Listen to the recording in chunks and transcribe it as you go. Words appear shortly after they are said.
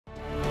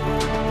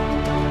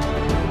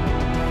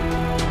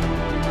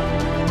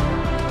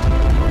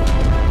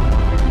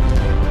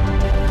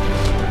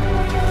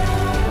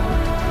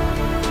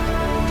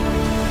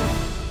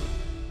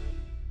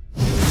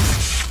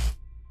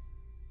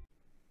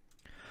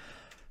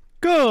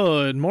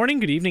Good morning,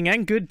 good evening,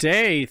 and good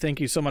day. Thank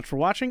you so much for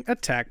watching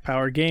Attack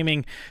Power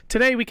Gaming.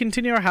 Today we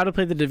continue our How to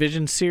Play the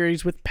Division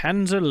series with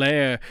Panzer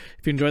Lehr.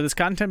 If you enjoy this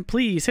content,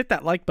 please hit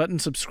that like button,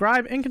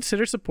 subscribe, and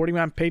consider supporting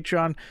me on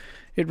Patreon.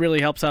 It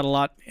really helps out a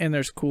lot, and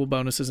there's cool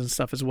bonuses and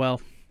stuff as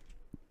well.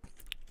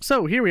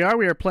 So here we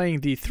are playing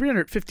the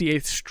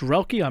 358th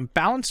Strelki on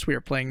balance. We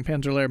are playing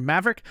Panzer Lehr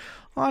Maverick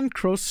on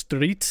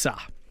Kostritsa.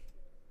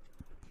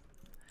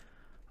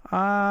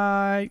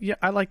 Yeah,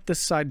 I like this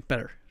side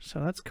better, so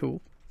that's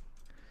cool.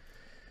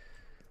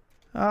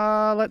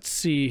 Let's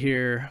see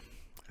here.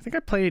 I think I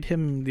played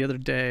him the other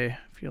day,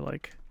 I feel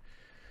like.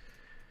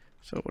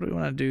 So what do we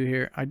want to do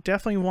here? I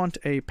definitely want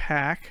a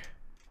pack.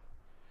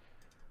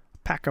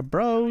 Pack of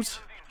bros.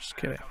 Just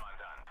kidding.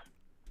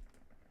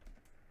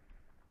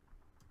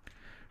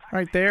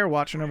 Right there,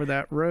 watching over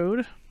that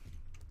road.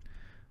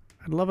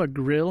 I'd love a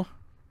grill.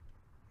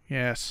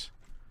 Yes.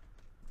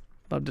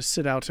 Love to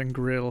sit out and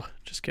grill.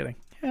 Just kidding.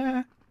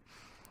 Yeah.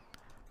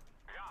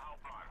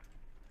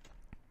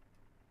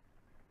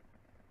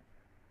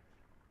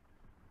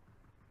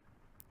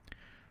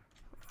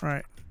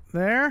 Right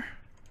there.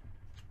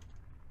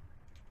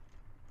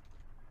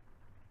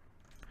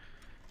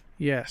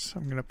 Yes,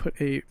 I'm going to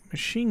put a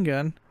machine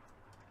gun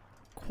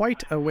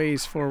quite a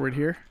ways forward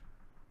here.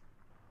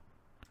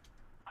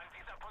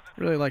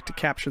 Really like to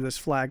capture this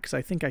flag because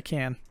I think I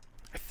can.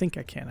 I think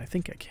I can.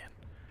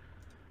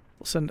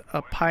 We'll send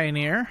a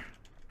pioneer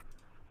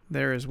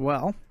there as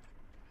well.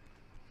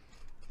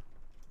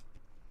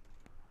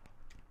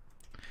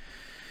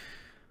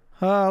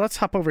 Let's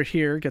hop over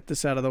here, get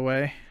this out of the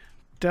way.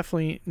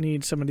 Definitely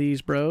need some of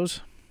these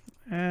bros.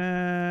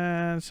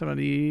 And some of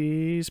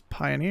these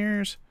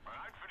pioneers.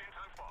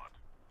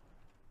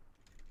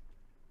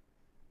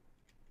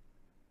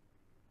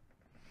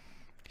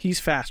 He's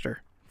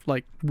faster.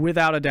 Like,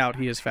 without a doubt,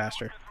 he is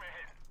faster.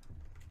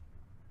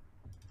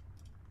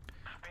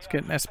 Let's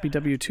get an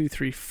SBW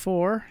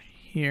 234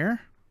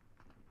 here.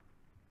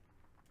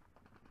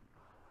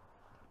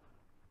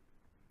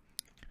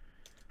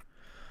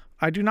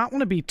 I do not want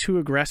to be too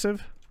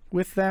aggressive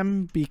with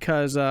them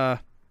because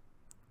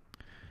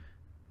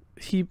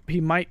he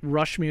might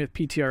rush me with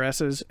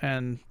PTRSs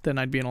and then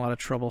I'd be in a lot of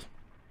trouble.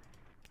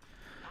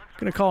 I'm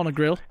gonna call in a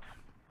grill.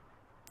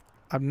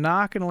 I'm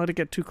not gonna let it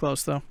get too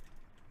close though.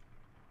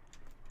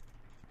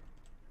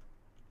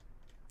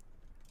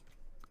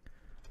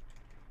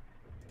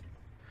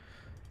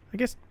 I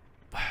guess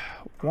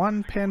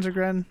one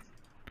Panzergren,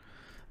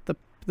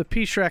 the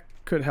P-Shrek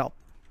could help.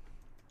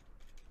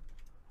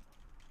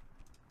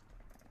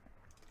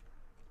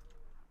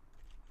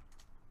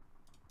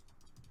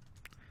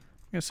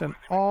 I'm going to send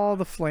all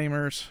the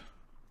flamers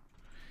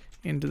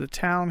into the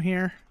town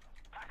here.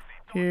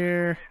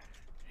 Here.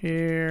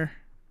 Here.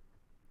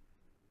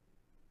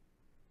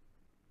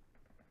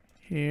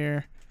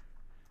 Here.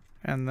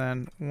 And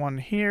then one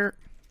here.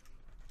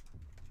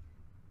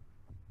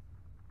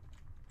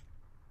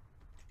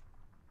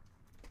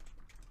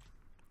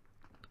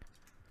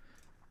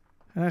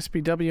 An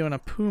SPW and a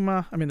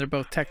Puma. I mean, they're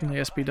both technically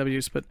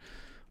SPWs, but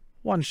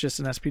one's just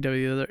an SPW,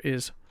 the other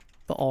is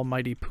the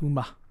almighty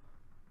Puma.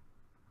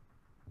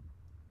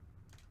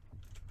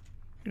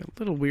 You're a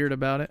little weird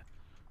about it.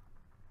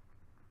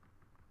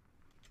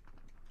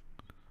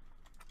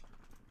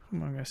 I'm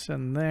going to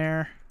send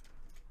there.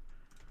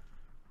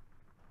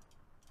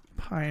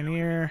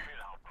 Pioneer.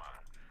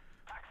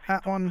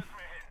 That one.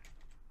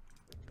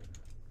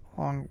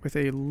 Along with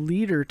a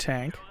leader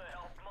tank.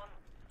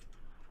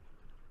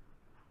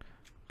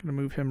 Gonna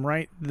move him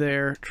right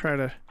there. Try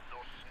to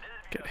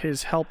get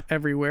his help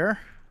everywhere.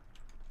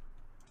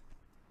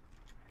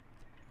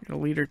 Get a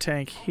leader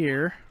tank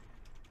here.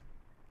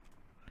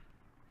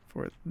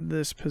 For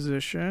this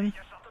position.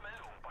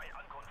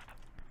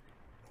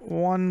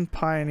 One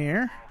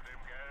pioneer.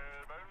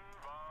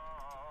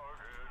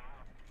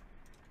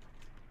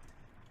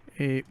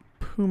 A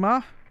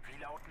Puma.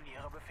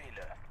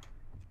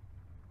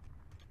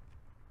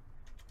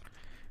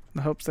 In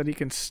the hopes that he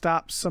can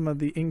stop some of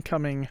the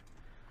incoming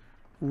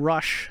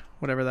rush,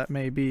 whatever that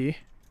may be.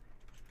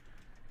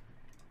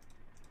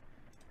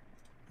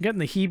 I'm getting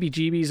the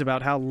heebie-jeebies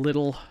about how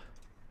little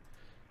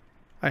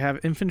I have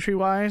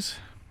infantry-wise.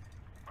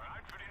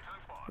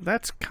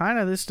 That's kind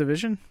of this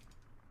division.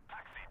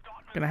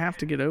 Gonna have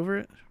to get over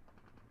it.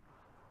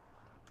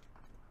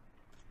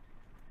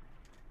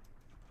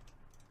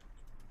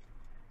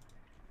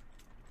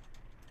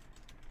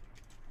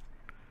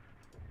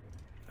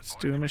 Let's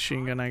do a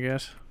machine gun, I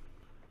guess.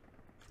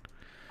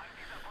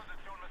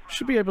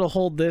 Should be able to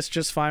hold this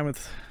just fine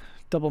with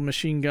double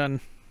machine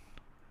gun,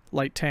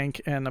 light tank,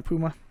 and a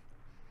Puma.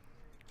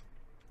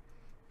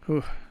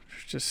 Ooh,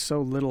 there's just so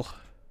little.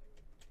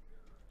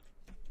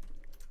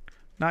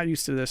 Not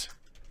used to this.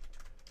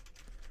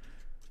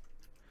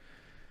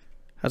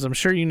 As I'm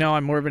sure you know,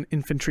 I'm more of an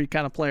infantry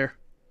kind of player.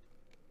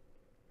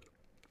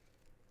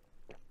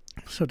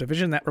 So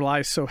division that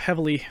relies so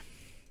heavily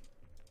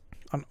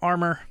on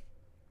armor.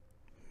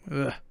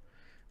 Ugh,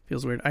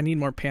 feels weird. I need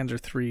more Panzer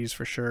IIIs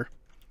for sure.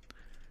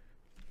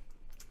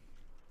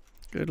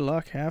 Good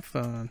luck, have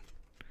fun.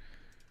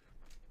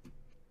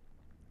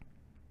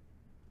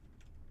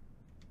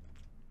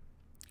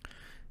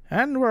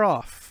 And we're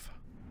off.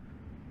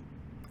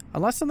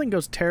 Unless something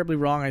goes terribly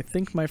wrong, I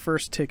think my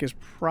first tick is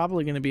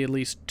probably going to be at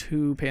least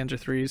 2 Panzer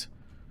IIIs.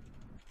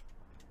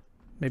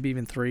 Maybe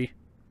even 3.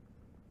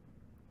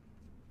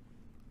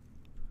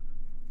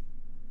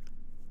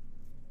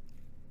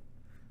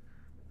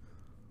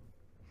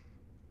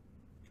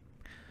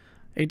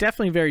 A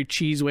definitely very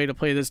cheese way to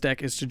play this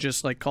deck is to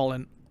just like call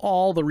in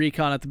all the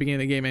recon at the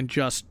beginning of the game and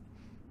just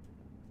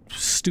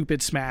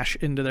stupid smash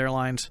into their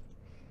lines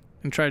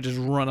and try to just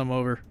run them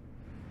over.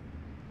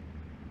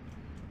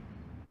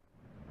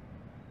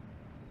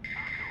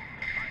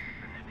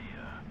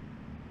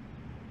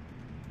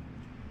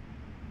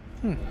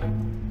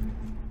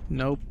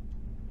 No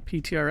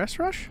PTRS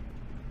rush?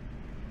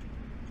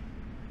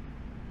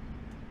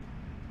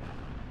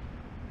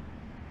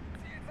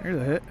 There's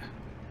a hit.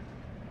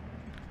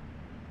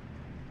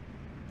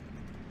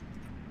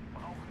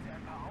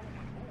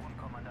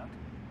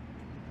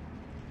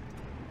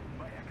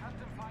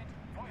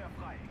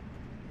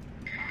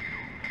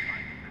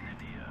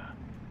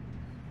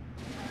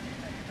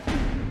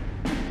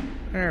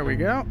 There we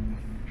go.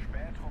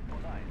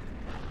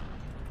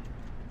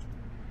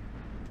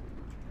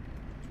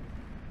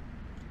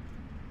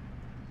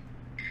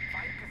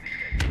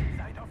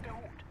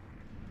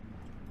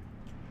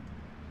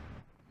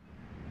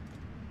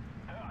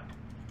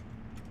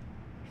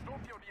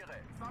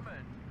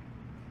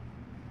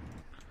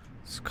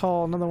 Let's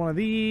call another one of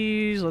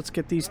these. Let's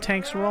get these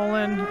tanks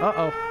rolling.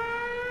 Uh-oh.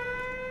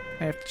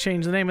 I have to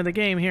change the name of the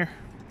game here.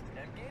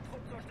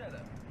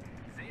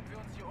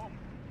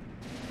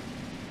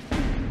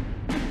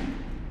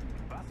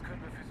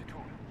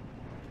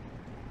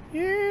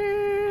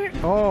 Yeah.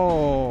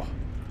 Oh.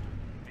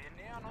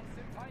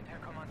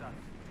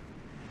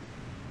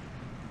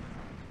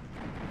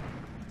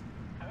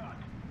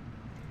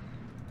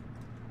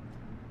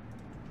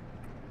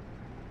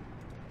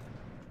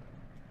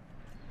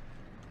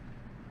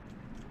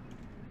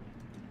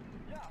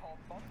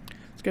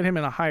 Let's get him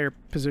in a higher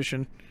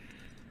position.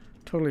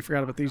 Totally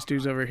forgot about these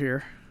dudes over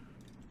here.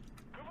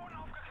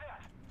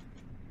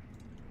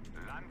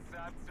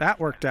 That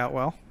worked out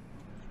well.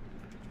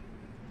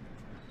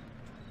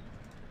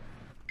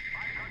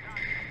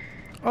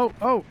 Oh,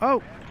 oh,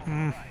 oh!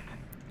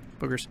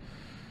 Boogers.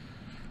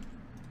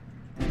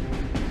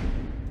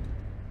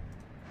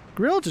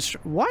 Grill just...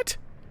 What?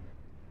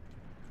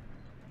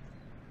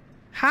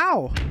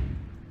 How?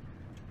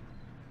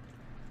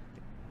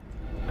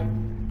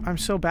 I'm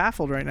so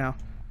baffled right now.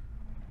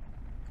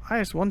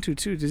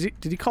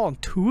 IS-122. Did he call in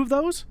 2 of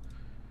those?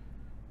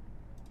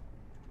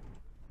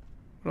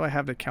 What do I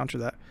have to counter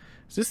that?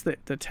 Is this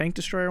the tank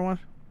destroyer one?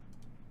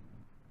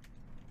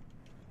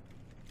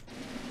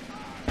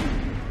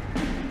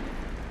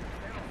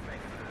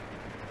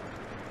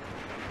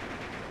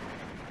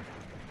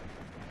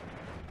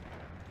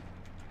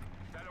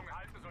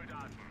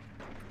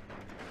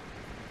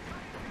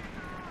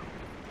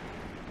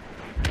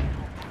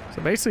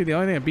 So basically the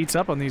only thing that beats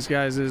up on these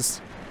guys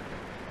is,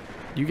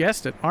 you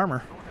guessed it,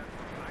 armor.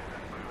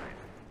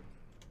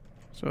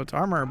 So it's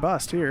armor or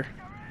bust here.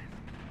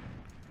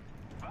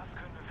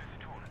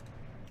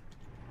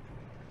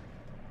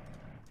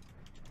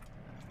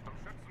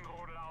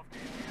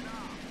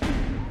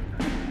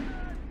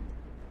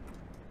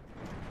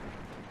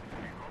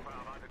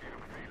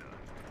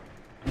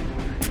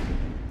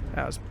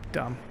 That was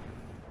dumb.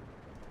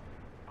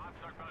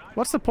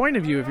 What's the point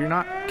of you if you're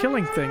not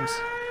killing things?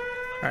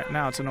 Alright,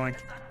 now it's annoying.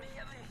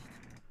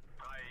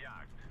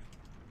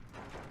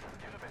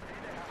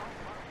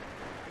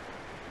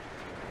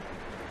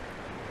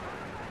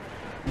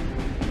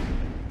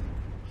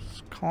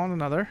 Let's call on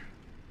another.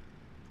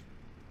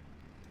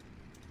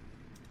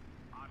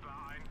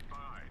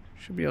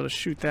 Should be able to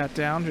shoot that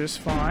down just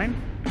fine.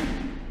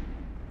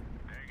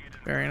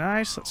 Very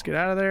nice. Let's get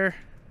out of there.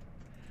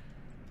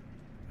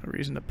 No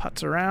reason to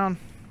putz around.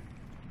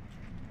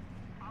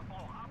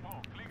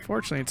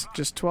 Fortunately, it's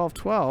just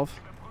 12-12.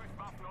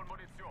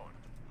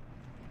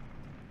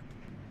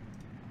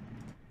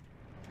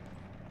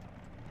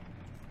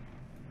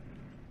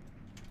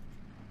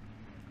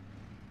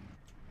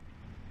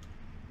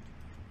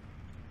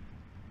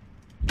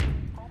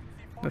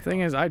 The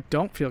thing is, I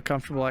don't feel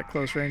comfortable at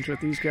close range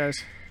with these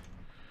guys.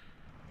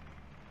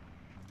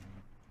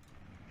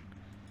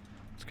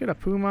 Let's get a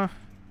Puma.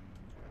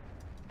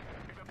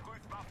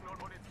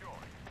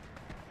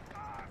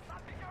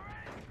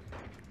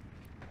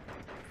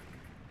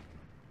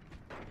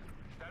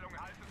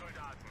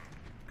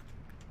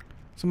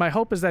 So my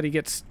hope is that he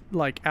gets,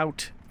 like,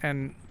 out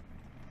and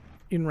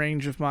in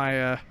range of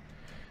my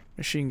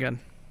machine gun.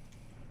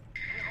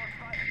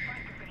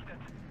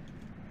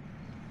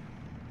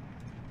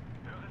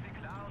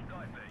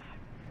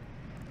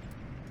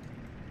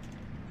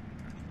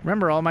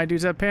 Remember, all my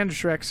dudes have Panzer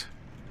Shreks.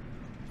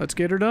 Let's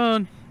get her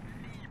done.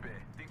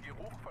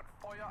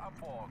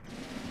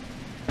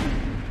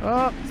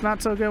 Oh, it's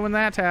not so good when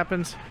that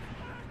happens.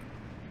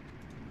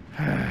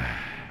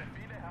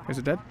 Is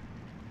it dead?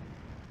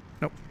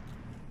 Nope.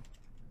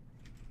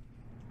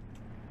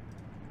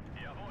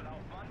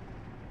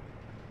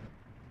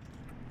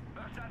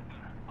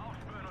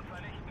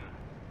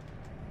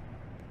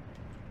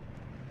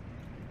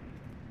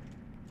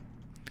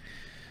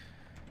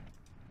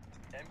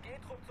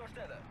 G-Trupp zur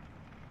Stelle.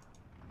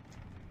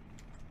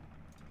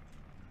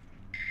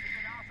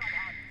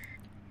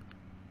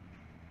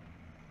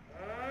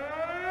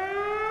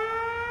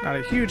 Not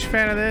a huge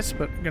fan of this,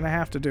 but gonna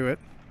have to do it.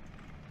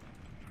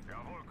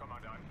 Jawohl,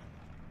 Kommandant.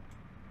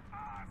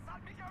 Ah, es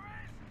hat mich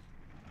erwischt!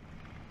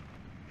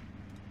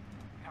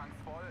 Tanks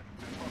voll,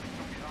 sind vor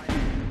Richtung bereit.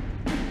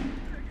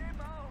 Wir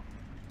geben auf!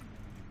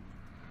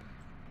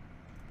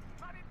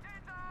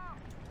 Sanitäter!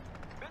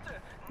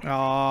 Bitte!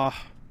 Ah.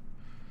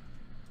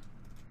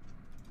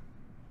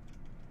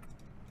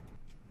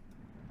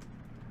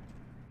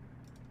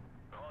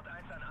 Rot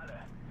 1 an alle.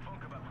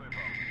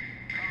 Funküberprüfung.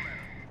 Kommen.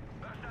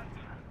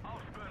 Verstanden.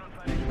 Aufspüren und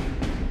vernichten.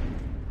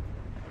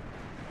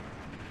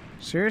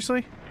 Seriously?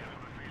 Ihre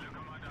Befehle,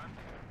 Kommandant?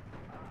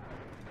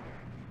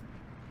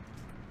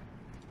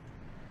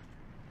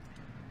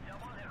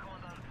 Jawohl, Herr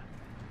Kommandant.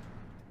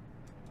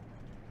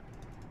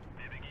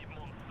 Wir begeben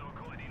uns zur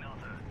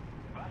Koordinate.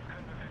 Was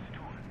können wir für Sie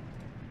tun?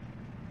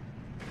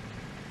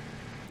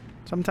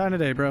 Sometime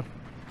today, bro. Wie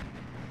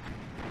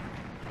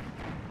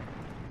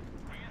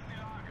ist die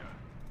Lage?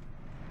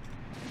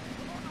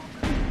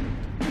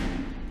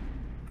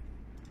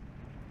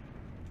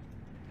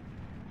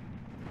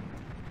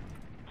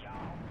 Ja,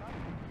 Hauptmann.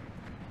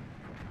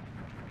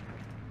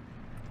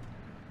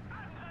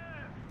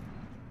 Angriff!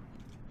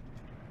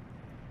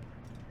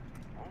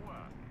 Ruhe,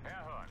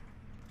 erhören.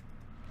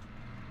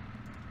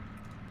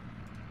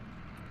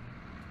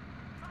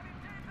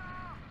 Sanitäter!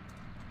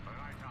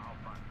 Bereiter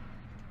Hauptmann.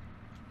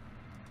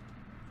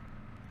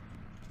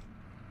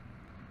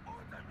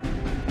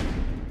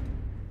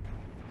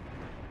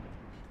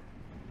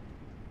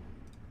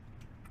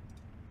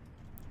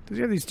 Does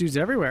he have these dudes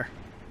everywhere?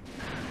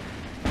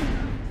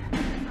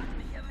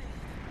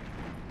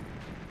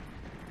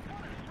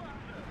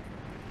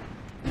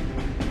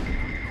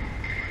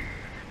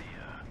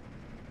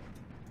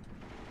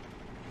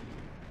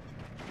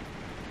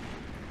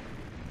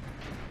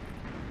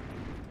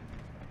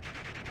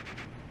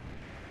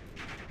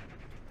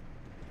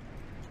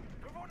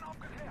 Wir wurden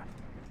aufgeklärt.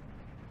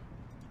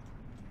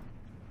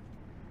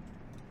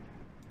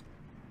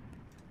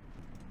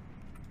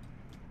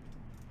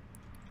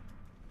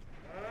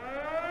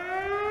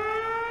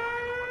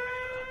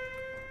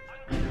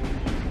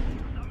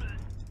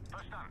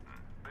 Verstanden.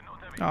 Bin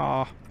unterwegs.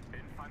 Oh.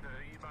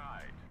 Infanterie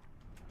bereit.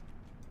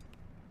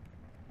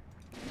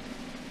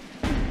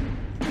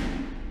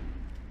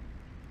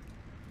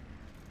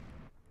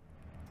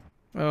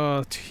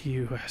 Oh,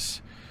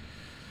 TUS.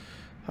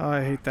 Oh,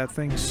 I hate that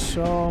thing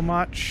so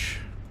much.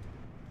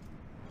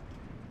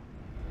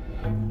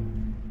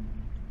 Achtung,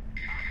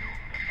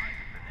 der Feind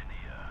ist in der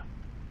Nähe.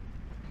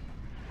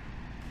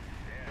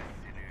 Der ist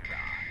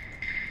hinüber.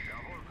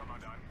 Jawohl,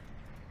 Kommandant.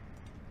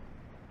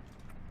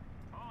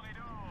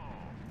 Horrido!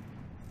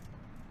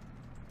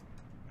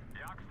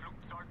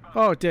 Jagdflugzeug bereit.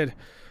 Oh, it did.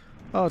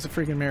 Oh, it's a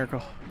freaking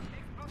miracle.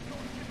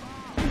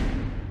 Explosionsgefahr!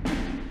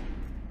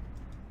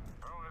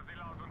 Höre Sie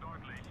laut und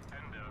deutlich.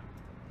 Ende.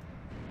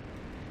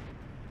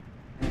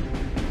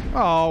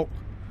 Oh.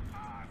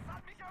 Ah, es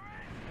hat mich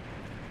erwischt!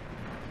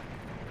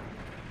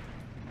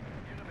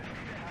 Ihre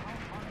Befehle, Herr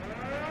Hauptmann.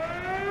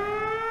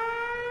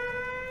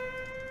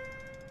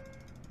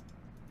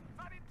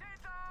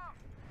 Sanitäter!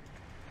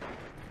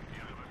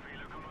 Ihre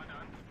Befehle,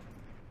 Kommandant.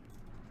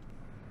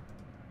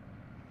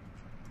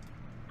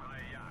 3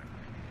 Jagd.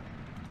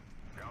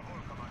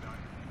 Jawohl,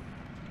 Kommandant.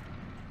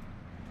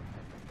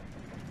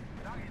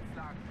 Da geht's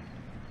lang.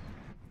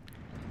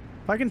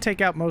 If I can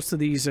take out most of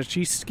these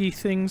Chiski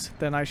things,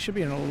 then I should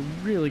be in a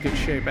really good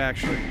shape,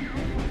 actually.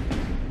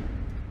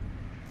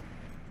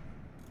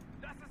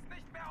 Das ist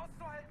nicht mehr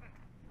auszuhalten.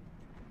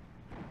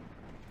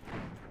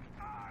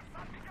 Ah, es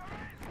hat mich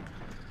erwischt.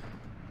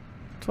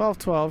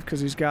 12-12,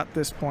 because he's got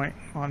this point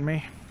on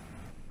me.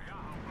 Ja,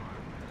 Hauptmann.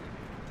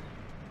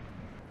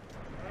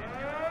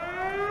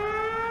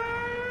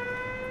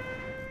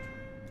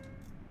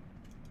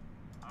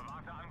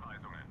 Erwarte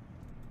Anweisungen.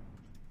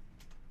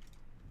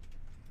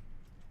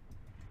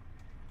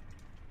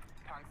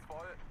 Tanks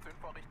voll,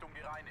 Zündvorrichtung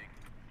gereinigt.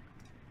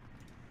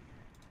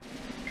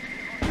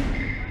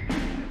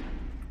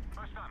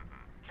 Verstanden.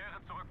 Kehre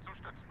zurück zum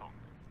Stützpunkt.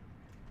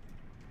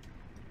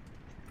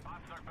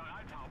 Fahrzeug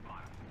bereit,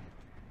 Hauptmann.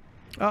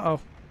 Uh-oh.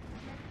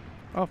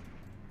 Oh,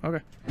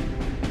 okay.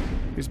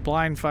 He's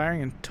blind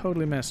firing and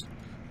totally missed.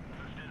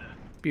 Zur Stelle.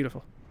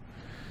 Beautiful.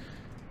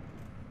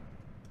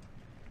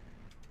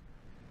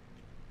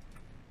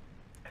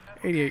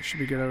 $88 should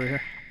be good over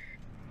here.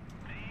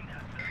 Sehen,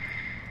 Erste.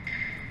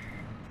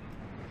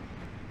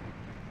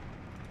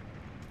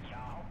 Ja,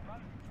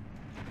 Hauptmann.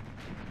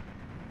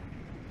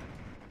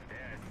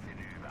 Der ist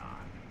hinüber.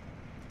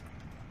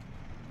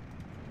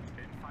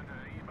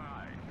 Infanterie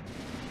bereit.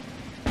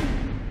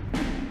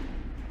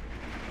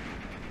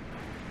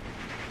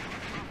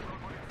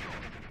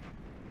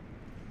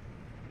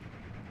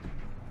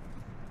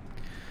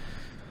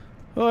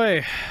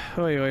 Oi,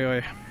 oi, oi,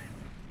 oi.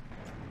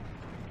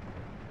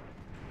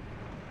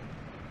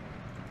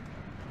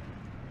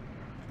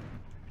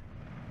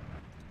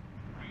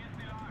 Wie ist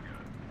die Lage?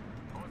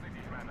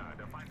 Vorsichtig, Männer.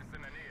 Der Feind ist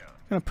in der Nähe.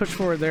 Gonna push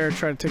forward there,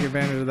 try to take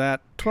advantage of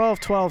that.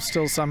 12-12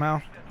 still somehow.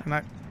 And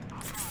I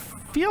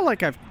feel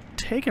like I've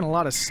taken a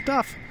lot of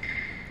stuff.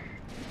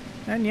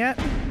 And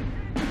yet...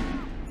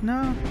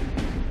 No.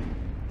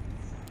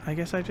 I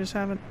guess I just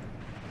haven't.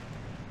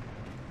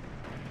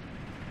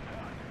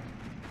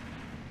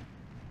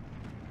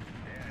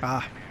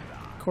 Ah,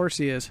 of course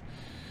he is.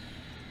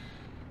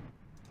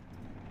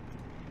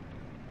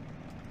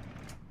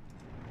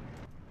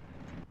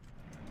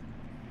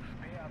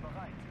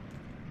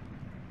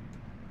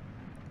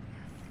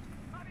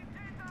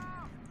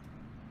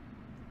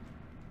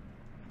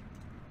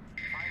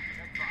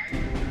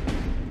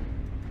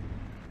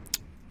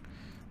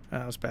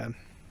 That was bad.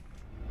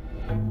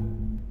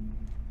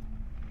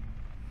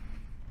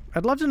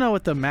 I'd love to know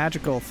what the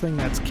magical thing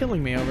that's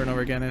killing me over and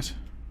over again is.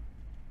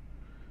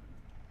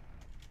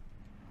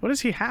 What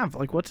does he have?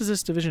 Like, what does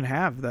this division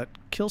have that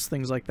kills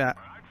things like that?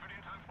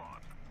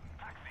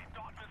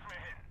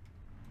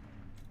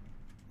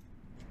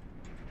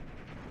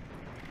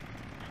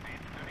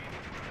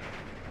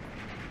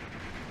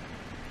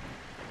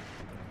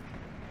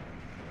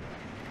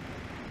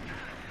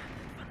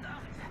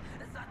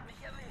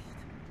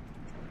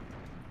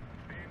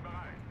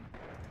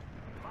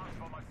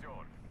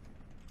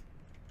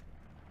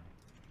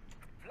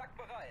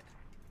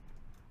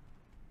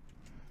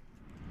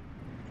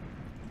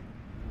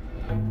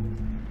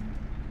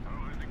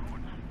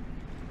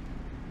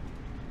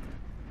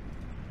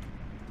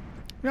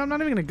 No, I'm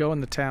not even going to go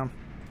in the town.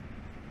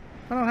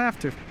 I don't have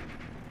to.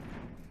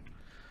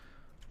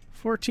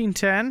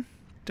 1410.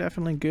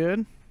 Definitely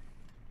good.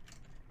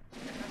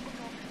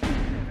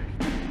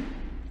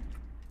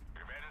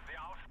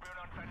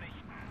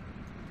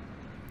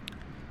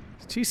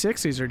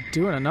 T-60s are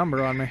doing a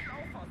number on me.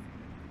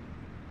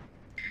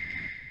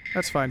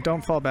 That's fine.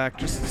 Don't fall back.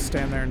 Just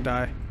stand there and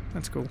die.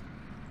 That's cool.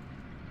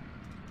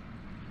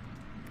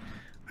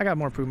 I got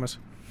more Pumas.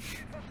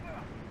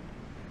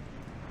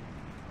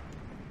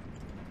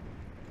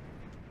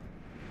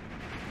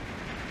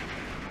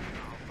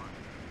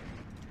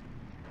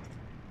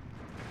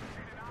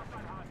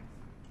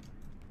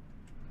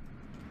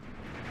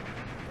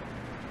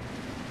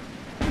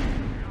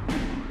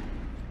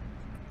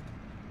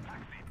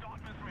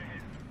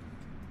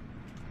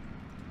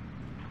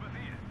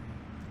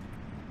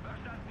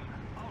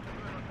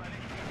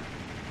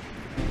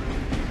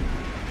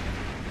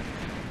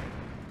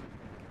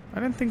 I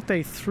didn't think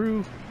they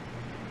threw...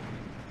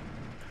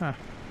 Huh.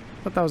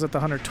 Thought that was at the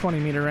 120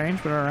 meter range,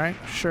 but alright,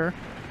 sure.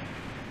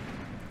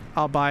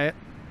 I'll buy it.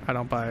 I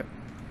don't buy it.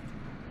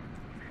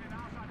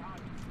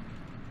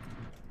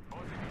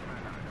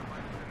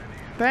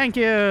 Thank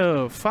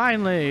you!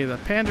 Finally! The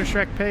Panzer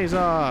Shrek pays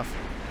off!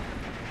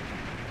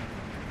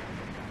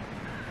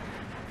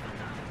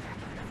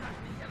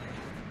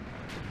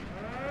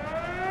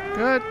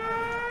 Good!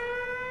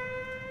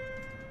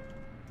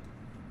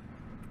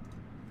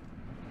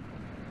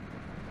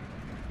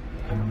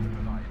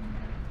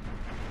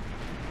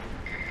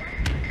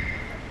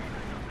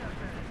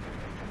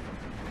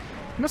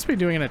 Must be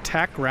doing an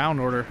attack ground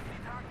order.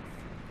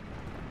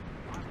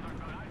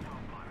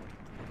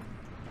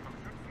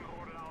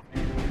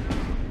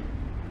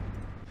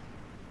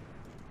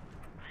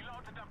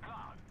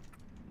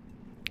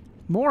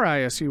 More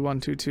ISU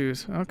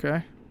 122s.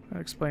 Okay,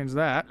 that explains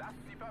that.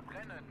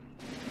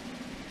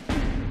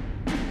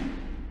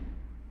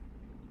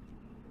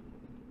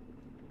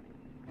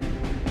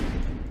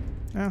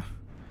 Yeah.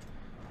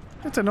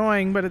 It's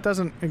annoying, but it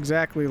doesn't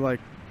exactly, like,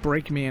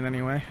 break me in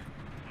any way.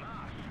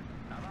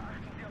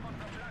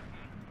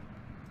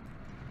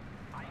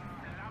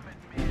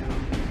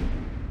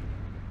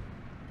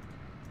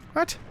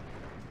 What?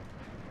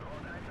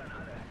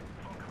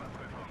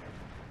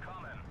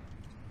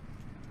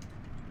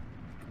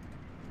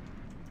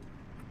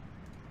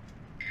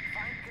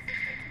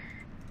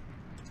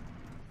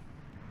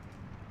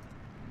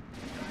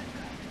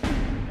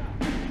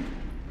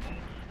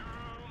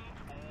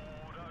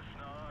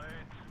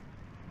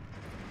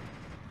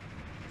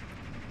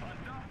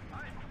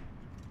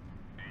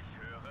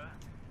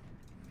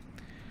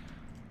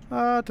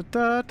 Da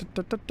da da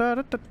da da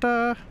da da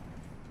da.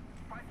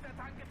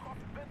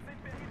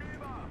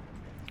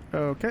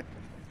 Okay.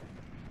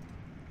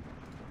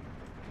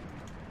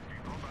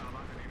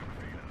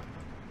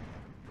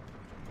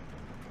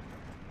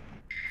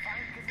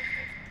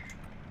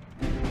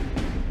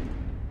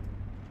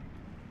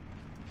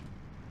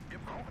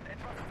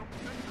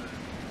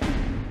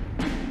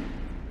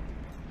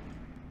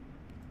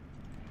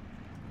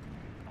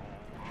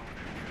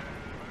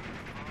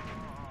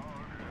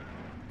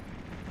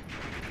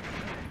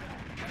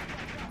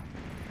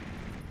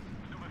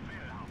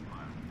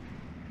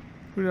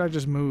 Who did I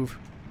just move?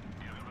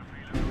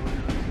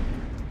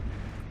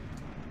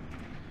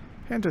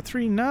 Panther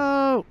 3,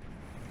 no!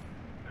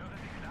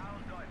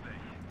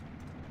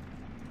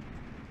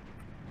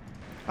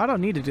 I don't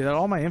need to do that.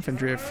 All my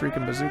infantry have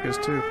freaking bazookas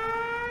too.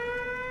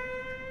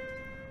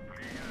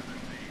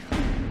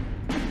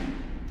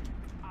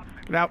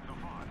 Get out.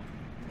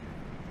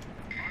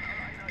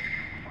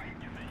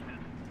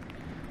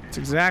 That's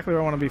exactly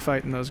where I want to be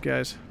fighting those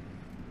guys.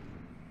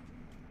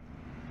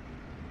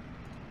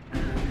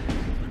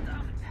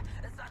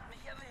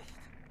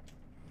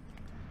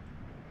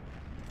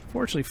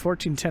 Fortunately,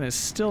 1410 is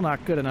still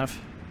not good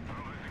enough.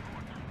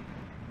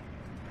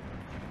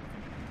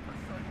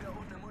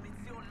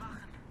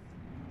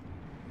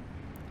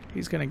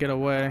 He's gonna get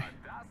away.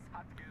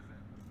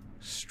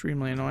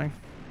 Extremely annoying.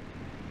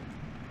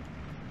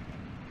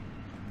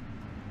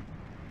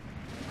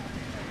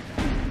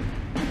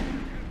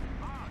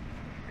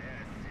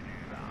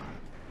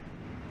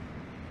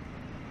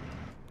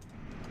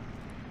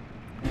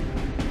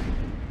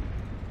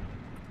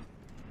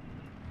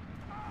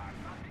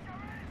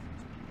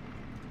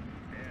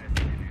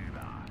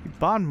 He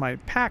bombed my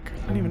pack. I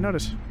didn't even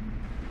notice.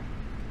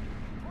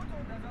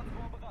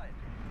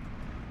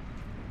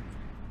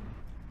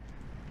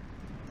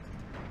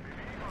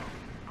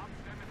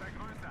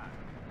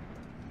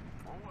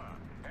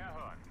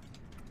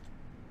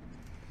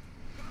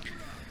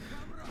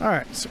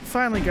 Alright, so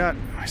finally got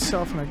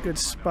myself in a good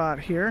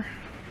spot here.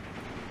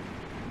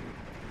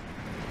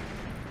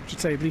 I should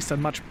say at least a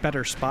much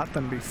better spot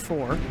than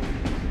before.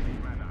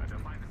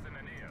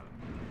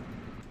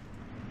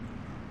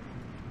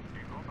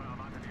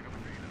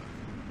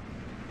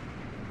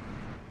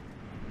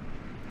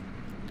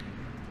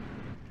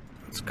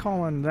 Let's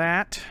call in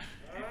that.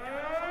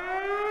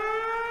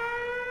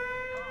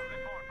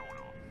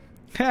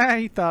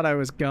 He thought I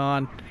was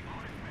gone.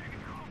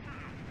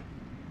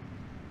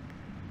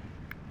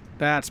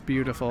 That's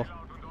beautiful.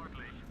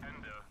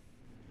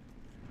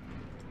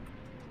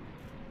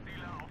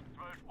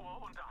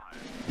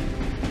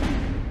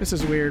 This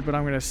is weird, but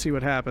I'm going to see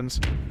what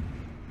happens.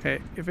 Okay,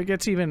 if it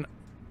gets even...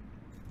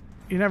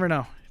 You never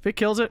know. If it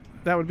kills it,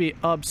 that would be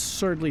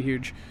absurdly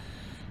huge.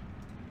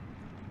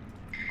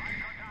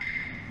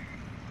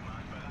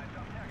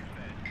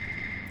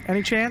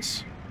 Any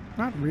chance?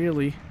 Not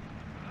really.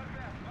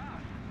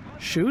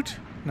 Shoot?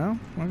 No?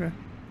 Okay.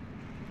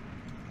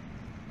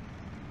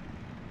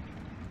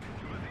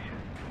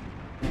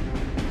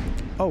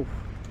 Oh.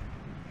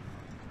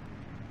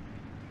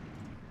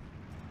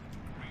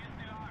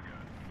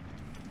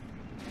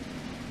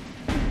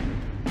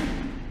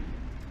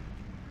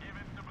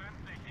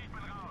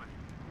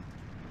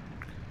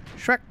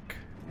 Shrek.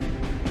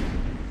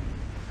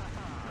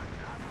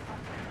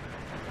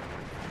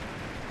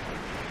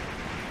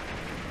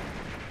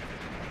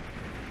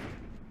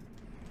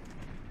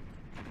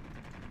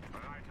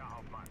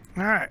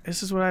 Alright,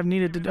 this is what I've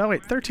needed to do. Oh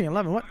wait,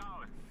 1311, what?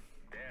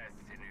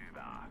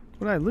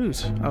 What did I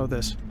lose? Oh,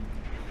 this.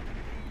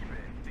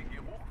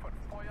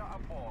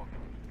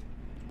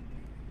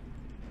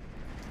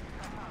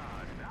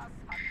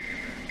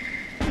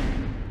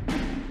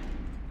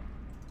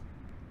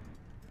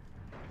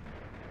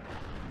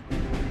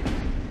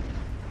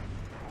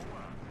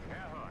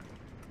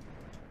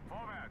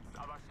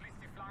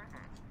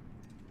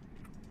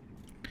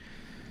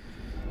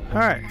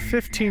 Alright,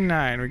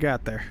 15-9, we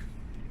got there.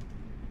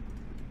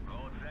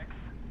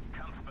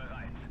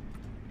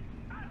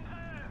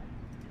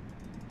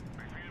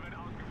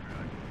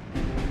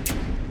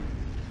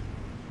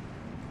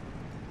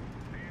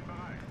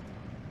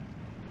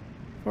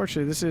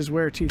 Fortunately, this is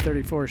where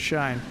T-34s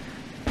shine.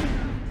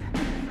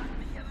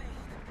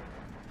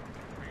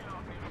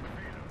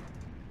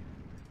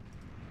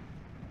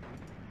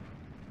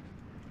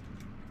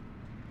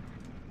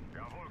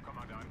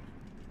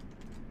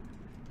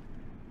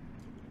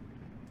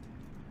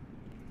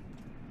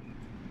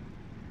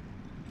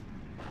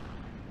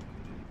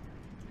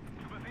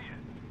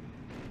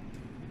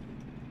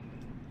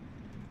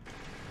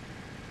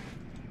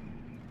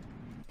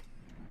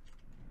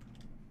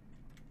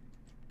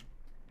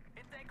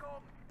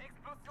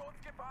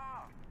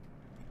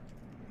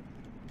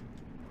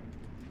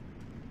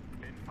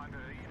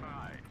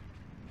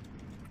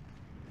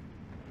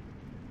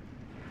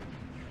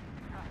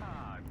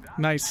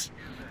 Nice.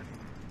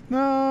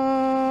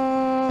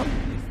 No!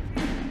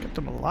 Kept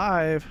him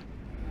alive.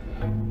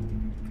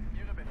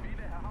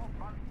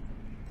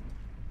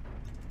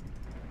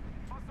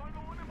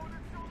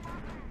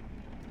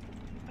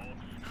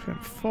 Him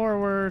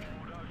forward.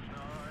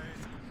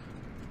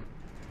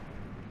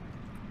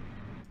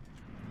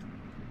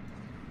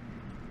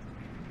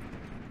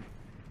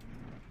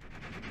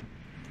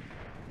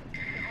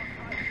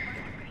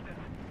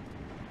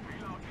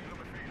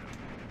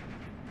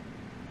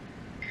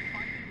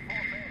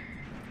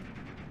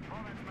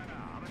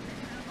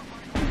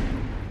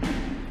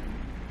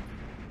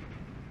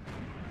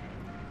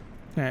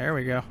 Yeah, there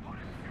we go.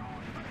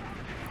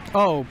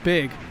 Oh,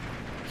 big.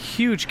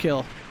 Huge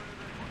kill.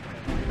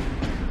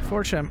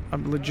 Fortunately,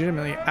 I'm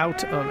legitimately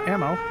out of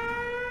ammo.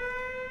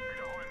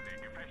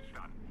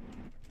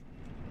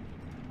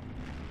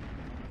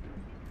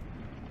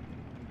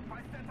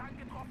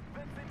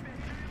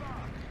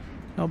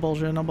 No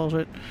bullshit, no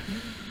bullshit.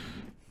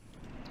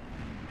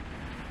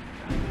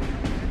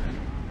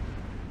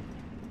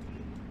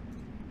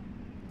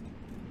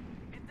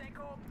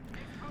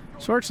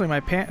 So fortunately, my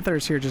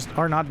Panthers here just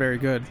are not very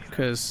good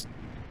because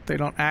they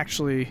don't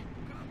actually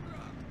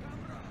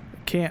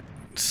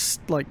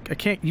I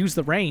can't use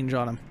the range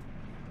on them.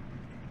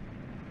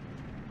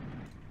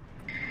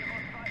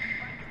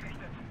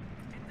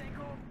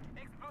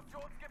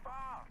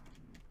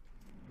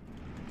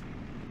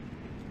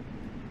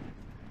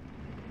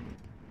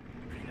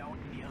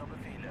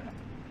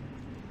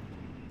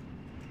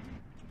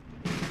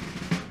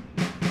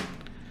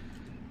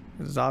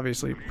 This is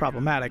obviously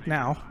problematic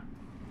now.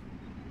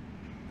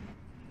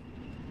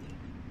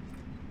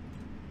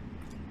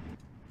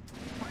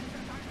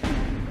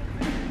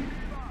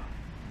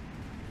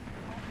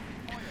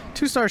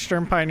 Two-star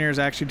Sturm Pioneers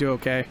actually do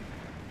okay.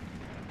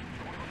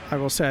 I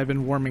will say I've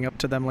been warming up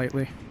to them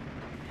lately.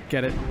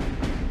 Get it?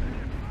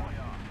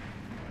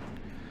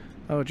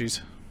 Oh,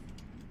 jeez.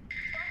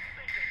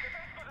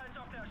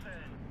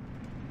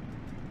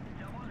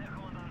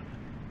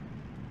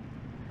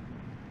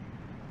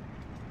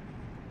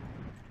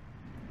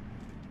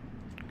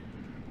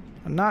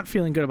 I'm not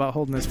feeling good about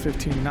holding this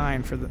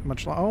 15-9 for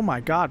much longer. Oh my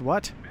god,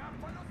 what?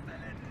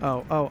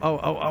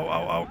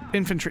 Oh.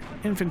 Infantry.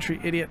 Infantry,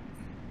 idiot.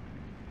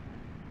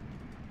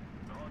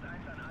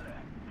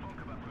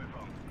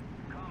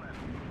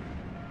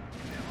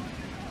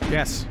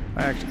 Yes,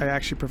 I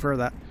actually prefer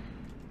that.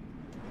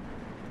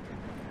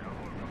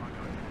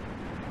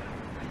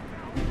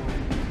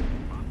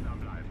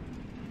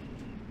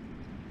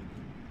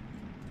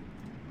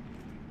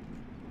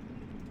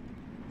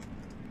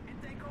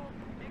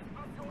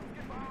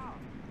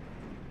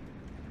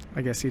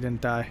 I guess he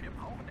didn't die.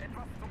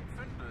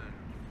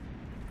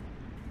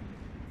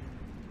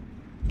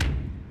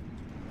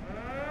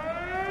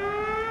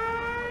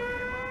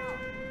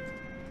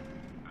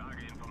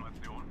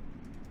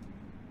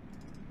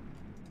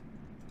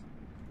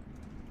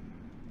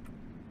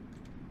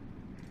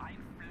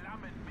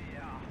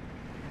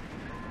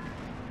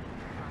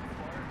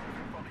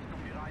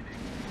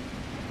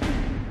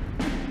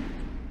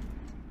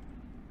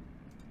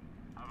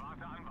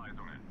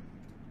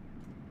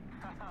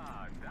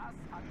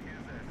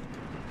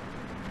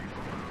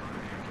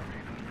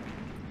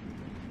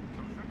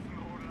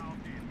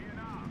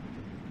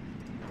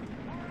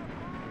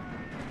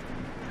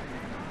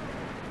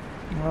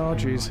 Oh,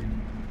 jeez.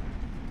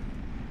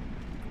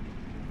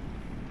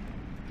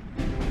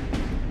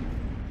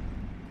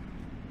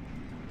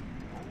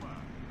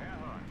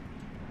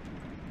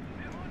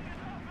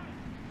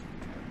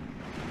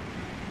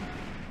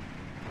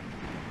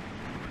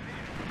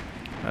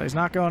 Well, he's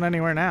not going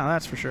anywhere now,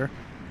 that's for sure.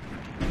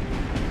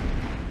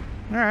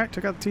 Alright,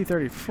 took out the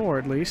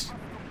T-34 at least.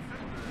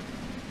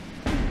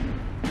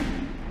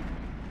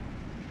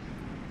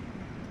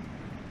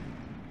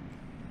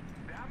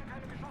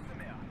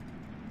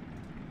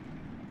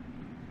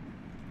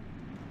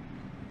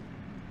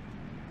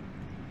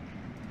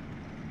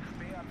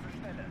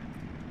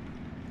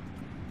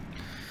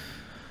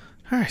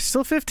 Alright,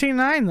 still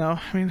 15-9 though.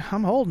 I mean,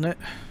 I'm holding it.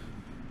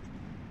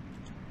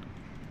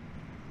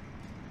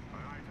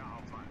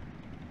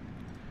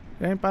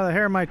 It ain't by the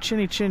hair of my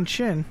chinny chin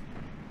chin.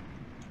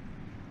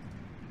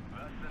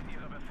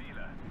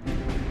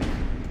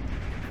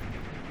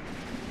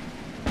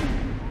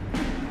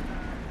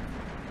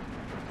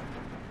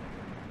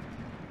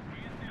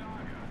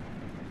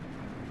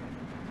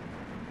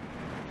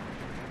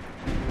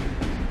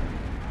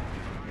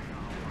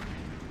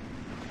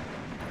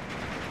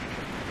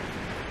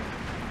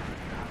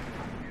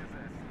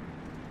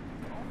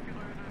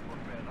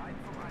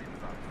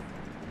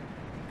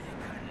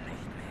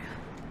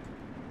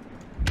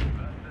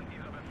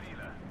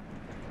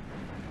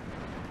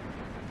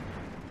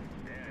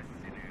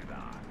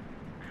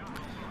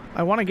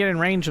 I want to get in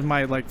range of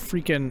my, like,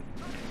 freaking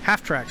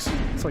half-tracks.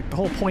 It's like the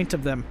whole point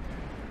of them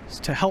is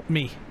to help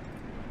me.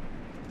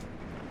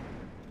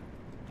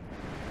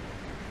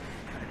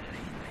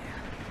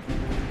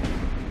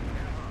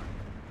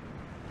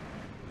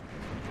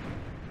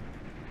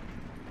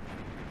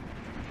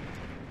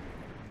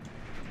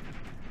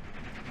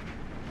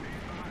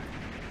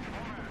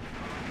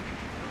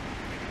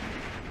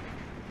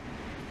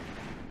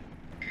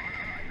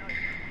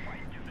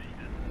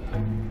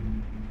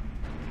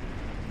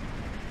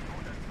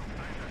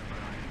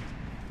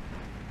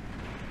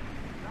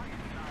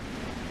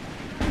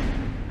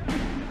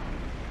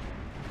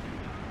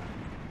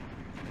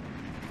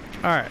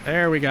 Alright,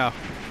 there we go.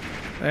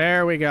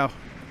 There we go.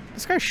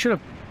 This guy should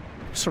have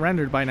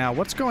surrendered by now.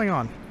 What's going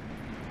on?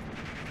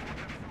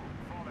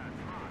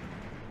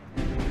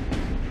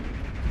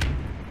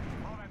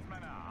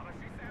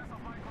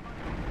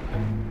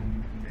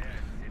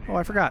 Oh,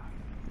 I forgot.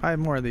 I have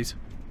more of these.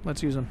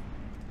 Let's use them.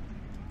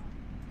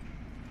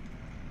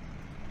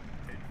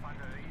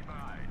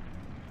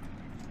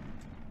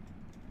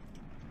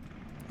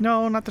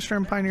 No, not the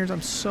Sturm Pioneers.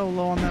 I'm so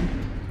low on them.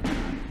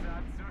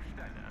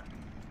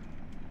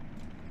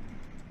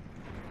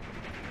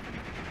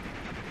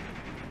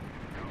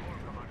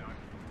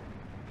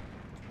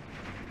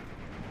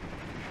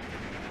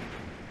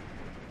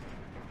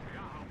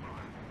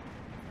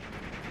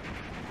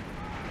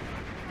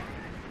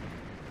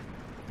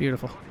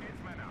 Beautiful.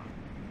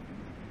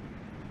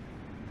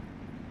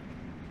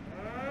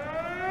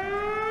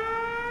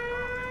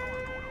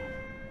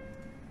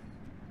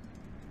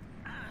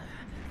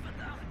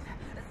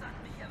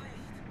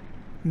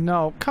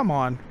 No, come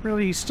on.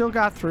 Really, he still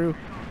got through?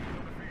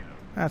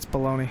 That's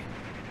baloney.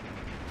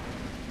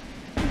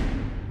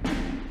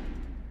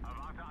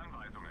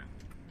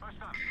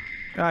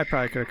 I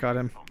probably could have caught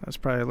him. That's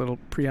probably a little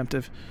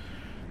preemptive.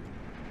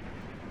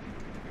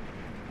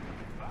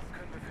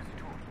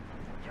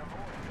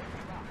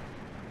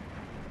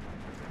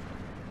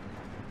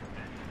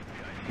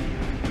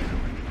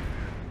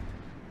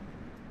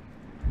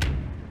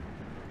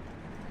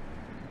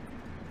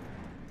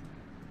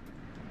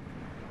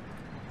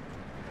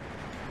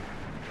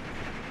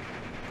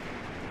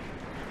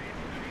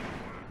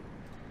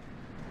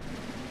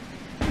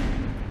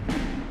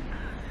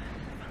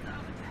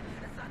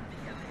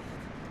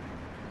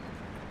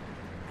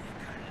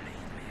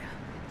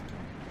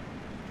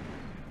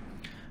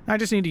 I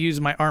just need to use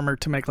my armor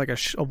to make like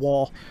a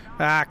wall.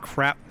 Ah,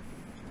 crap.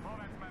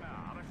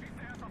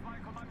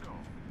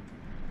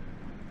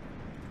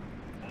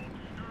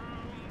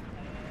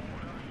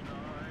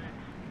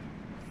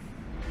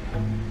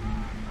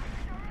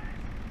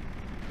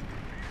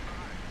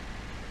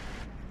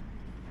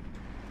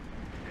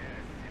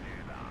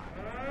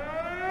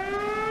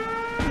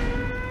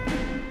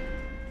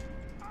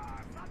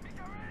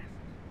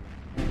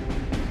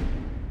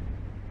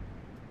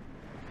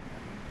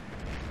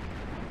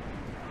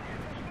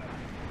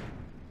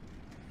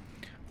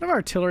 One of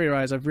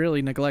artillery-wise, I've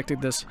really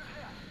neglected this.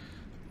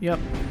 Yep,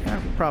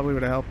 that probably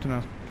would have helped in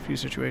a few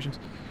situations.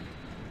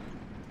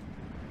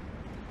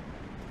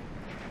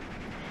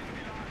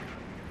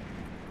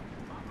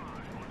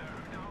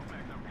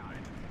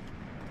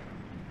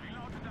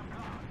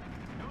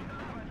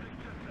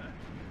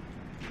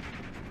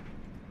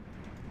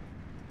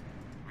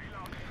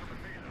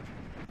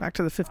 Back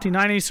to the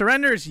 1590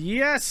 surrenders.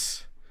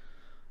 Yes!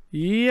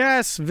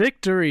 Yes,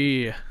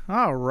 victory!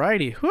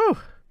 Alrighty, whew!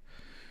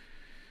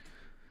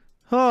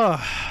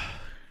 Oh,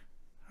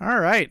 all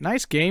right.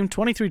 Nice game.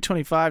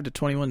 23-25 to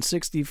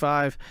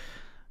 21-65.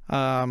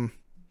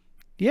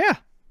 Yeah.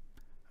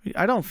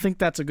 I don't think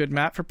that's a good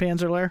map for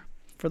Panzer Lehr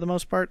for the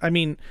most part. I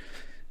mean,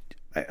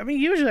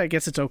 usually I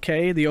guess it's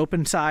okay. The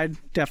open side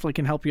definitely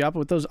can help you out. But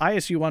with those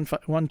ISU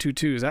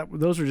 122s,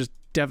 those were just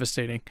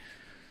devastating.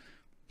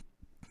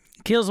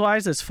 Kills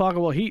wise, this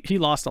Foggle, he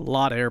lost a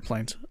lot of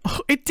airplanes.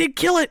 Oh, it did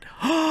kill it.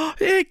 Oh,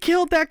 it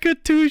killed that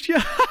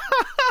Katusha.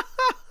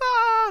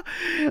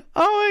 Oh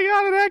my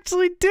god, it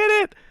actually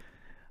did it!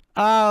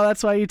 Oh,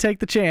 that's why you take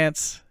the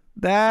chance.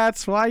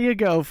 That's why you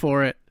go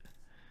for it.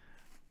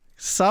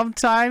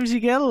 Sometimes you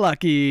get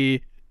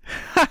lucky.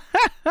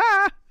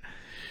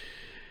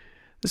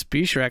 This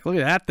B-Shrek, look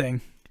at that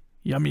thing.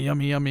 Yummy,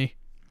 yummy, yummy.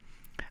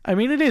 I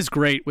mean, it is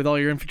great with all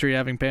your infantry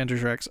having Panzer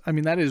Shreks. I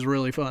mean, that is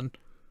really fun.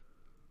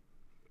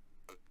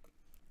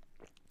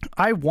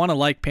 I want to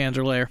like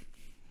Panzer Lehr.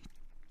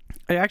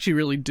 I actually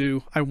really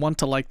do. I want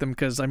to like them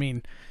because, I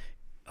mean,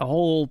 a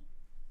whole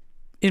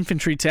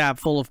infantry tab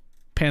full of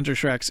Panzer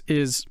Shreks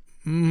is...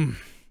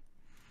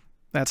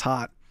 that's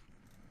hot.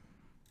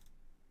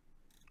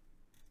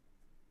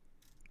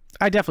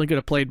 I definitely could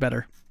have played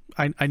better.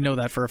 I know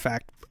that for a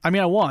fact. I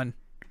mean, I won,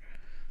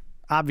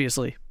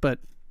 obviously, but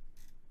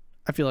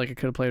I feel like I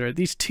could have played better.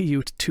 These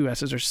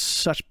TU-2Ss are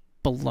such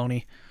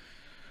baloney.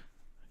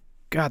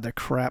 God, they're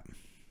crap.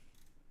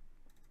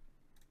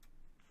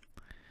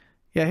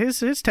 Yeah,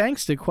 his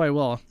tanks did quite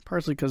well,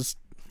 partially because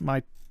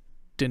my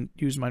didn't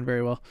use mine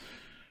very well.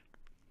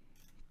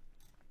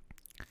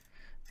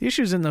 The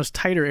issues in those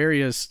tighter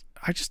areas,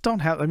 I just don't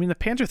have... I mean, the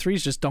Panzer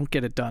IIIs just don't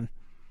get it done.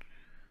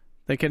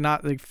 They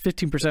cannot... Like,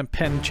 15%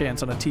 pen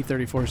chance on a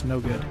T-34 is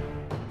no good.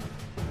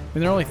 I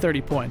mean, they're only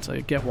 30 points.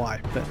 I get why,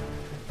 but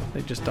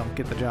they just don't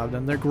get the job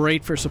done. They're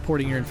great for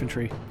supporting your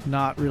infantry.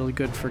 Not really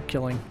good for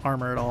killing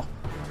armor at all.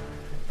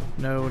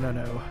 No, no,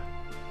 no.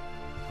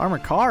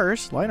 Armored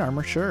cars, light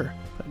armor, sure,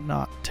 but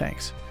not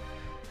tanks.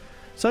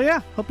 So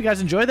yeah, hope you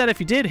guys enjoyed that. If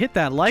you did, hit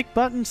that like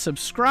button,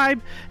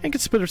 subscribe, and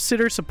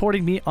consider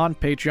supporting me on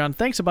Patreon.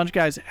 Thanks a bunch,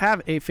 guys.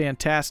 Have a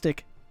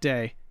fantastic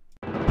day.